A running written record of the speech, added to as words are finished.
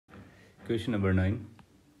Question number 9.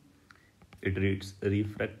 It reads,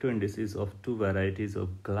 refractive indices of two varieties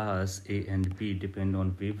of glass A and B depend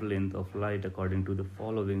on wavelength of light according to the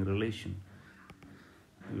following relation,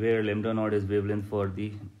 where lambda naught is wavelength for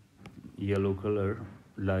the yellow color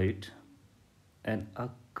light. An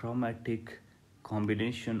achromatic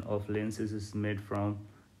combination of lenses is made from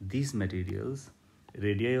these materials.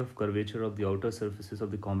 Radii of curvature of the outer surfaces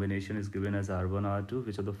of the combination is given as R1, R2.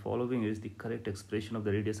 Which of the following is the correct expression of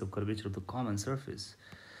the radius of curvature of the common surface?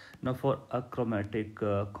 Now for achromatic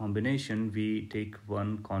combination, we take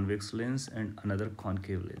one convex lens and another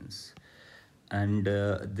concave lens. And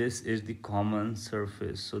this is the common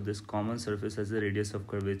surface. So this common surface has a radius of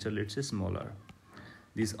curvature, let's say smaller.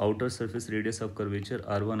 These outer surface radius of curvature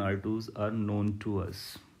R1, R2s are known to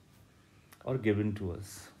us or given to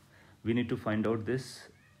us. We need to find out this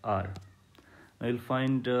R. Now you'll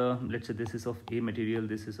find, let's say this is of A material,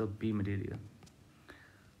 this is of B material.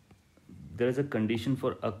 There is a condition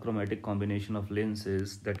for achromatic combination of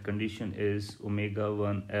lenses. That condition is omega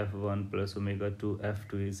 1 f1 plus omega 2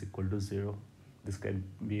 f2 is equal to 0. This can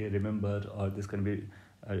be remembered or this can be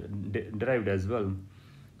derived as well.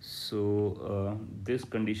 So this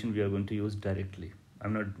condition we are going to use directly.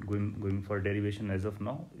 I'm not going for derivation as of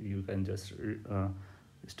now. You can just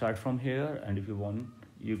start from here, and if you want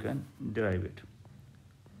you can derive it.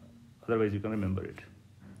 Otherwise you can remember it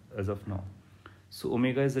as of now. So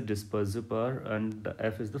omega is the dispersive power and the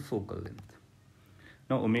f is the focal length.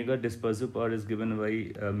 Now omega dispersive power is given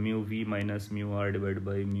by mu v minus mu r divided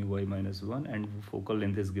by mu y minus 1, and focal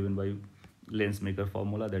length is given by lens maker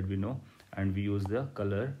formula that we know, and we use the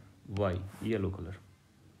color y, yellow color.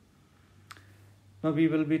 Now we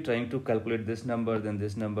will be trying to calculate this number, then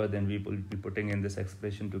this number, then we will be putting in this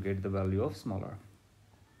expression to get the value of smaller.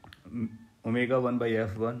 Omega 1 by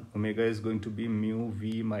f1, omega is going to be mu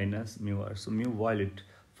v minus mu r. So mu violet.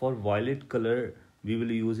 For violet color, we will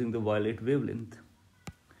be using the violet wavelength.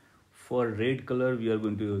 For red color, we are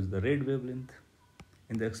going to use the red wavelength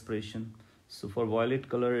in the expression. So for violet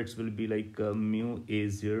color, it will be like mu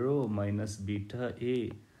a0 minus beta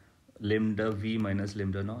a, lambda v minus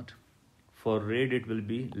lambda naught. For red, it will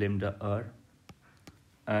be lambda r.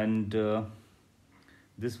 And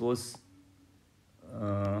this was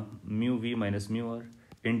mu v minus mu r.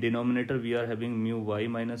 In denominator we are having mu y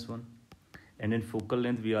minus 1, and in focal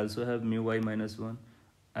length we also have mu y minus 1,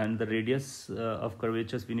 and the radius of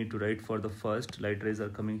curvatures we need to write for the first. Light rays are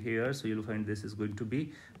coming here, so you'll find this is going to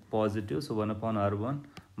be positive, so 1 upon r1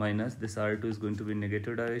 minus this r2 is going to be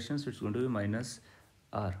negative direction, so it's going to be minus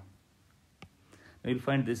r. Now you'll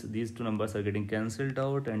find these two numbers are getting cancelled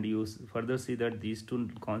out, and you further see that these two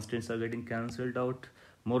constants are getting cancelled out.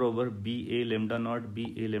 Moreover, BA lambda naught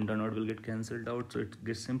will get cancelled out, so it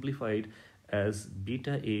gets simplified as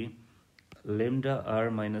beta A lambda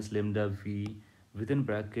r minus lambda v within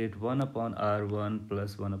bracket 1 upon r1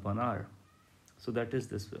 plus 1 upon r. So that is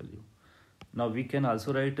this value. Now we can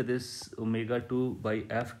also write this omega 2 by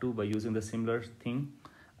f2 by using the similar thing,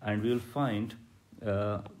 and we will find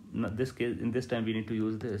this case, in this time we need to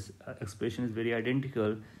use this expression is very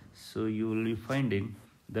identical, so you will be finding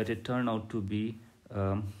that it turned out to be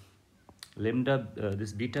lambda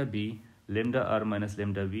this beta b lambda r minus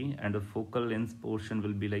lambda v, and the focal length portion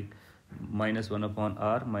will be like minus 1 upon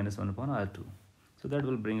r minus 1 upon r2. So that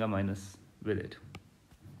will bring a minus with it.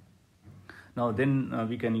 Now then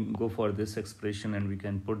we can go for this expression and we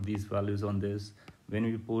can put these values on this. When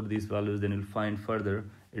we put these values, then you'll find further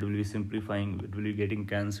it will be simplifying, it will be getting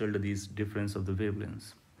cancelled these difference of the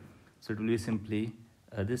wavelengths. So it will be simply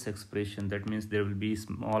this expression. That means there will be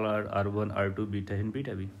smaller r1, r2, beta and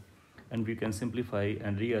beta b, and we can simplify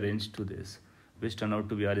and rearrange to this, which turn out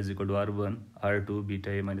to be r is equal to r1, r2,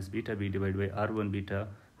 beta a minus beta b divided by r1 beta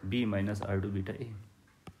b minus r2 beta a.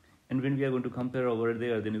 And when we are going to compare over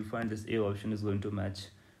there, then you'll find this a option is going to match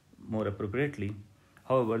more appropriately.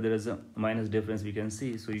 However, there is a minus difference we can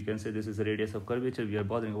see, so you can say this is the radius of curvature. We are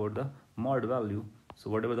bothering about the mod value. So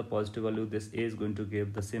whatever the positive value this A is going to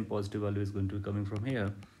give, the same positive value is going to be coming from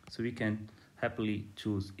here. So we can happily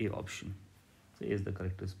choose A option. So A is the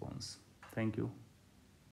correct response. Thank you.